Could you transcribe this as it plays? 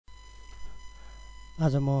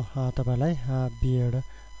आज म तपाईलाई B.Ed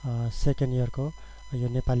सेकेन्ड इयरको यो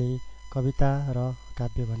नेपाली कविता र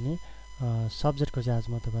काव्य भन्ने सब्जेक्टको चाहिँ आज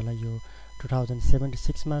म तपाईलाई यो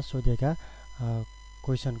 2076 मा सोधिएका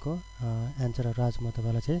क्वेशनको एन्सरहरु आज म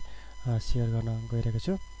तपाईलाई चाहिँ शेयर गर्न गइरहेको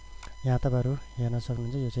छु। यहाँ तपाईहरु हेर्न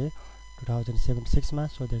सक्नुहुन्छ यो चाहिँ 2076 मा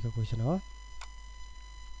सोधिएको क्वेशन हो।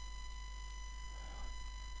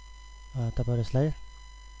 तपाईहरु यसलाई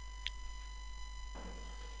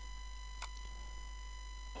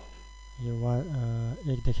यो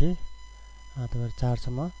 1 देखि तपाईहरु 4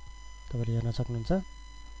 सम्म तपाईहरु हेर्न सक्नुहुन्छ।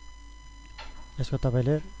 यसको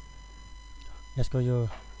तपाईले यसको यो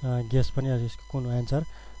गेस पनि यसको कुन आन्सर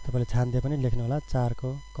तपाईले छान्दै पनि लेख्नु होला। 4 को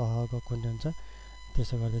क ह ग कुन हुन्छ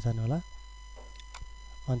त्यसो गर्दै जानु होला।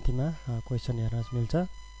 अन्तिममा क्वेशन हेर्न मिल्छ।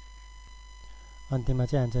 अन्तिममा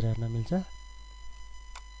चाहिँ आन्सर हेर्न मिल्छ।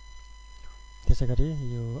 त्यसैगरी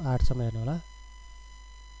यो 8 सम्म हेर्नु होला।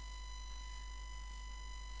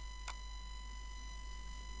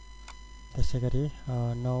 त्यसैगरी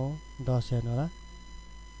 9 10 हेर्नु होला।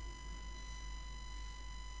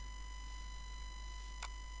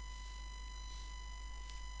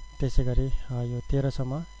 त्यसैगरी यो 13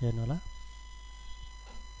 सम्म हेर्नु होला।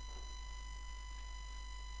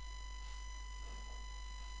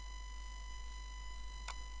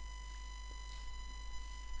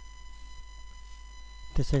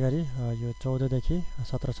 त्यसैगरी यो 14 देखि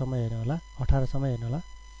 17 सम्म हेर्नु होला। 18 सम्म हेर्नु होला।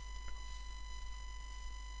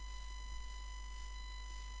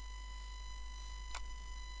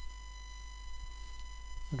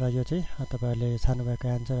 र यो चाहिँ तपाईहरुले छान्नुभएको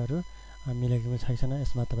आन्सरहरु मिलेको छ कि छैन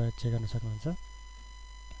यसमा तपाईहरु चेक गर्न सक्नुहुन्छ।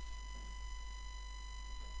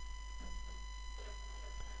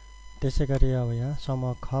 त्यसैगरी अब यहाँ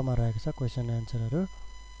समूह ख मा रहेको छ क्वेशन आन्सरहरु।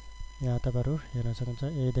 यहाँ तपाईहरु हेर्न सक्नुहुन्छ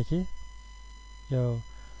ए देखि यो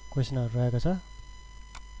क्वेशनहरु रहेको छ।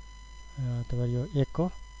 तपाईहरु यो 1 को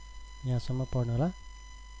यहाँसम्म पढ्नु होला।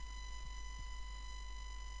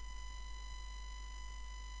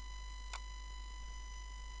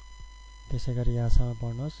 त्यसैगरी यहाँसम्म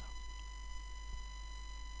पढ्नुहोस्।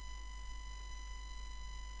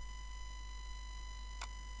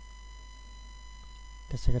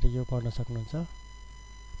 त्यसैगरी यो पढ्न सक्नुहुन्छ।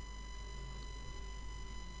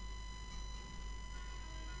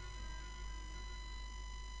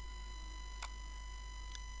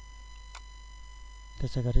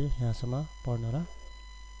 त्यसैगरी यहाँसम्म पढ्नु होला।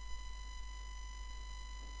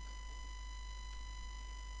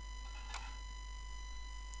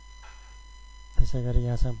 त्यसैगरी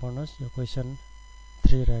यहाँसम्म पढ्नुहोस्। यो क्वेशन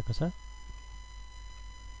 3 रहेको छ।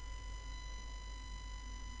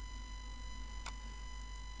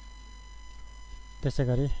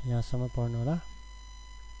 त्यसैगरी यहाँसम्म पढ्नु होला।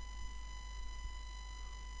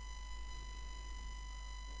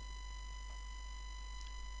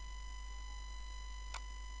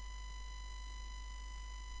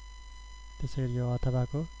 त्यसैगरी यो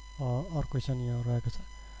अथवाको अर्को क्वेशन यो रहेको छ।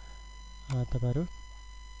 तपाईहरु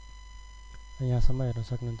यहाँसम्म हेर्न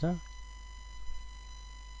सक्नुहुन्छ।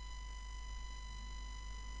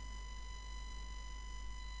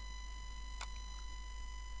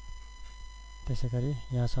 त्यसैगरी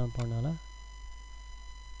यहाँसम्म पढ्नु होला।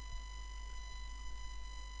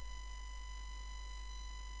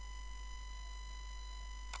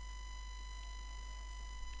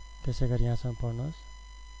 त्यसैगरी यहाँसम्म पढ्नुहोस्।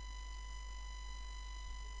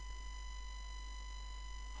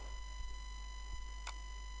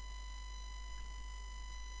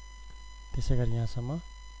 त्यसैगरी यहाँसम्म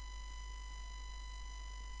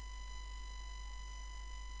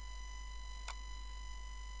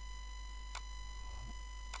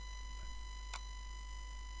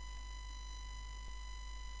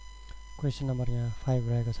क्वेशन नम्बर यहाँ 5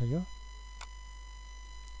 रहेको छ। यो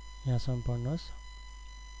यहाँसम्म पढ्नुहोस्।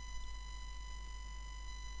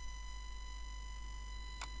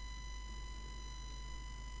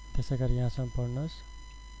 त्यसैगरी यहाँसम्म पढ्नुहोस्।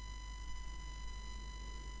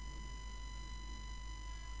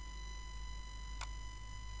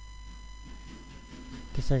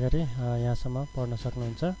 त्यसैगरी यहाँसम्म पढ्न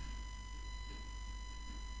सक्नुहुन्छ।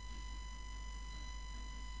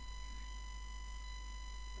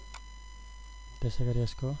 त्यसैगरी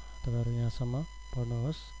यसको तपाईहरु यहाँसम्म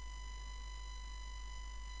पढ्नुहोस्।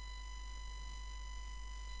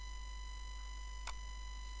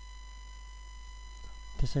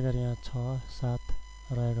 त्यसैगरी यहाँ 6 7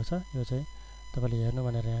 रहेको छ। यो चाहिँ तपाईले हेर्नु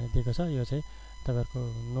भनेर यहाँ दिएको छ। यो चाहिँ तपाईहरुको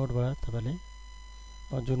नोटबाट तपाईले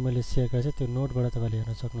जुन मैले शेयर गरेँ त्यो नोटबाट तपाईले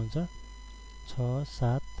हेर्न सक्नुहुन्छ। 6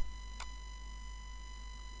 7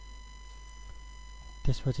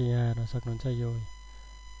 त्यसपछि यहाँ हेर्न सक्नुहुन्छ यो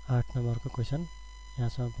 8 नम्बरको क्वेशन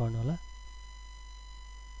यहाँसम्म पढ्नु होला।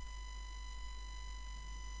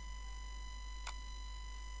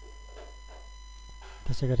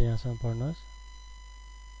 त्यसै गरी यहाँसम्म पढ्नुहोस्।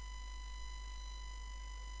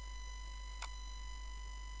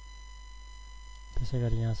 त्यसै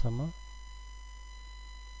गरी यहाँसम्म।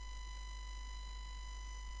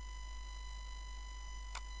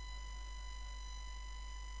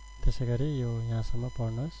 त्यसै गरी यो यहाँसम्म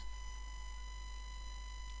पढ्नुहोस्।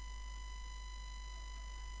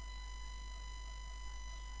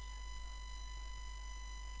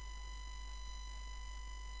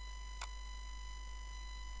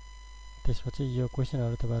 त्यसपछि यो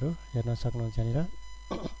क्वेसनहरु तपाईहरु हेर्न सक्नुहुन्छ यहाँनिर।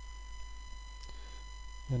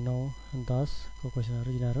 यो 9 10 को क्वेसनहरु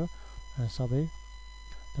यिनीहरु सबै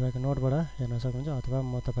तपाईको नोटबाट हेर्न सक्नुहुन्छ अथवा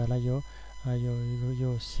म तपाईलाई यो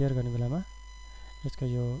शेयर गर्ने बेलामा यसको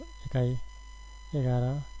यो एकाइ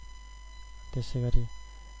 11 त्यसै गरी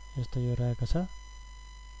यस्तो यो रहेको छ,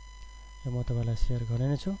 यो म तपाईलाई शेयर गर्ने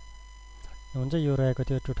नै छु। हुन्छ यो रहेको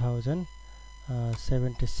थियो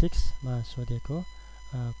 2076 मा सोधेको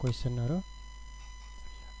क्वेसनहरु।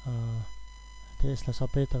 त्यसलाई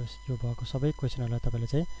सबै यो भएको सबै क्वेसनहरुलाई तपाईले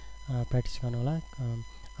चाहिँ प्र्याक्टिस गर्नु होला।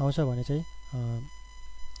 आउँछ भने चाहिँ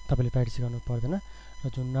तपाईले प्र्याक्टिस गर्नु पर्दैन र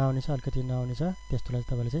जुन नआउने छ अलिकति नआउने छ त्यस्तोलाई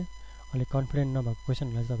तपाईले चाहिँ अलि कन्फिडेन्ट नभएको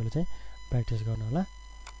क्वेसनहरुलाई तपाईले चाहिँ प्र्याक्टिस गर्नु होला।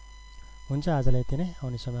 हुन्छ आजलाई यति नै।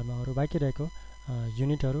 आउने समयमा अरु बाँकी रहेको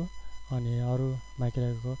युनिटहरु अनि अरु बाँकी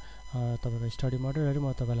रहेको तपाईको स्टडी मटेरियलहरु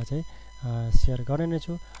म तपाईलाई चाहिँ शेयर गर्ने नै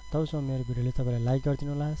छु। तबसम्म मेरो भिडियोले तपाईलाई लाइक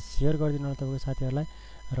गरिदिनु होला, शेयर गरिदिनु होला तपाईको साथीहरुलाई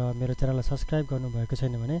र मेरो च्यानललाई सब्स्क्राइब गर्नु भएको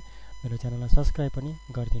छैन भने मेरो च्यानललाई सब्स्क्राइब पनि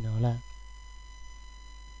गरिदिनु होला।